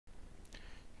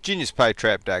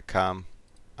GeniusPieTrap.com.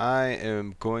 I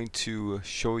am going to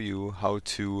show you how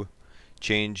to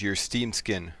change your Steam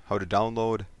skin, how to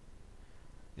download,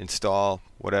 install,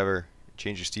 whatever,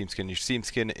 change your Steam skin. Your Steam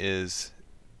skin is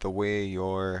the way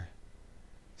your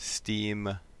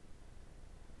Steam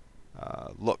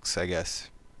looks, I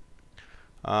guess.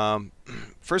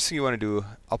 First thing you want to do,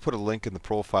 I'll put a link in the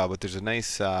profile, but there's a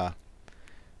nice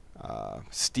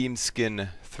Steam skin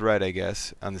thread, I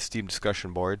guess, on the Steam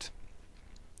discussion boards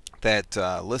that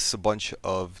lists a bunch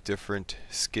of different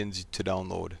skins to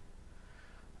download.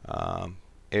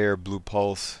 Air, Blue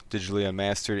Pulse, Digitally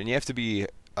Unmastered, and you have to be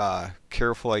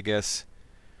careful, I guess,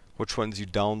 which ones you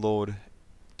download,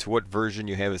 to what version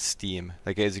you have of Steam.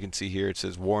 Like as you can see here, it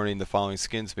says warning: the following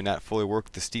skins may not fully work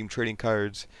with the Steam trading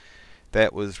cards.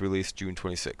 That was released June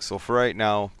 26th. So for right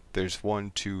now, there's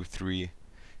 1, 2, 3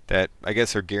 that I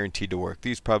guess are guaranteed to work.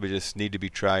 These probably just need to be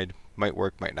tried. Might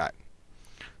work, might not.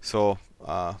 So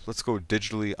let's go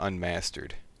Digitally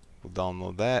Unmastered. We'll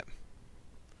download that.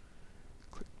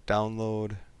 Click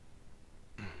download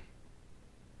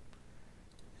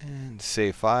and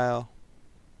save file.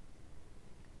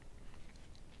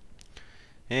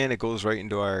 And it goes right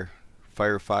into our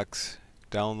Firefox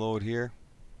download here.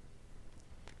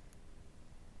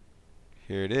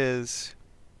 Here it is.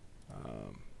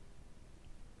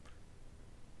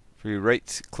 If you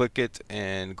right click it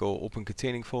and go open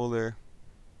containing folder,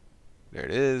 there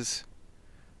it is.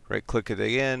 Right click it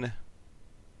again.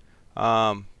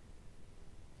 I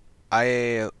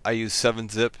use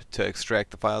 7-zip to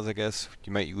extract the files, I guess.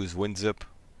 You might use WinZip,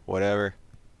 whatever.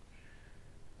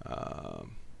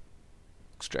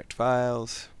 Extract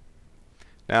files.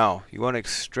 Now you want to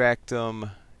extract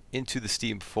them into the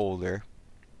Steam folder.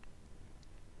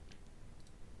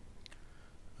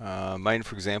 Mine,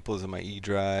 for example, is on my E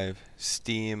drive,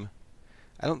 Steam.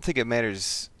 I don't think it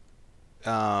matters.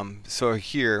 So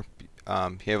here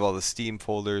you have all the Steam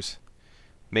folders.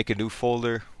 Make a new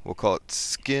folder. We'll call it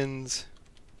skins.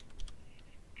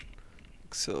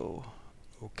 So,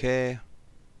 okay.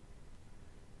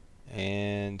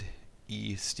 And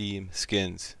E Steam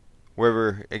skins.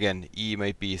 Wherever, again, E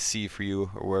might be a C for you,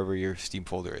 or wherever your Steam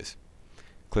folder is.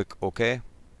 Click OK.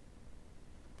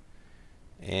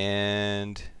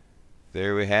 And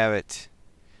there we have it.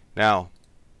 Now,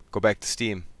 go back to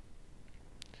Steam.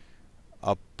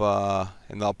 Up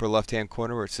in the upper left hand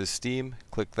corner where it says Steam,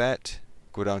 click that.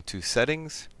 Go down to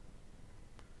Settings,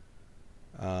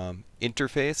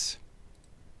 Interface,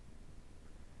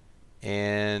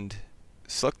 and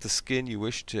select the skin you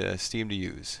wish Steam to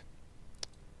use.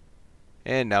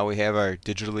 And now we have our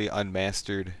Digitally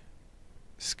Unmastered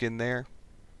skin there.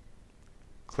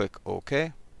 Click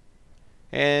OK.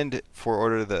 And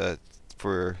for the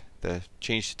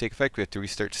change to take effect, we have to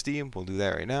restart Steam. We'll do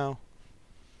that right now.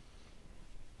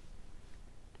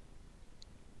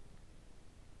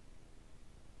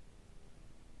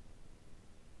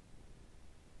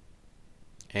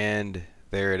 And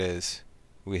there it is.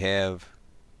 We have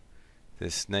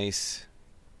this nice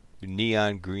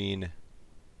neon green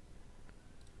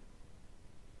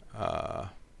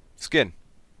skin.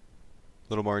 A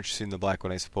little more interesting than the black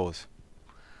one, I suppose.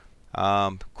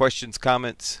 Questions,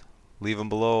 comments, leave them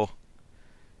below.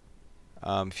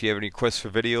 If you have any requests for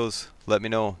videos, let me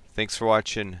know. Thanks for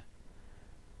watching.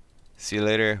 See you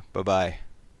later. Bye-bye.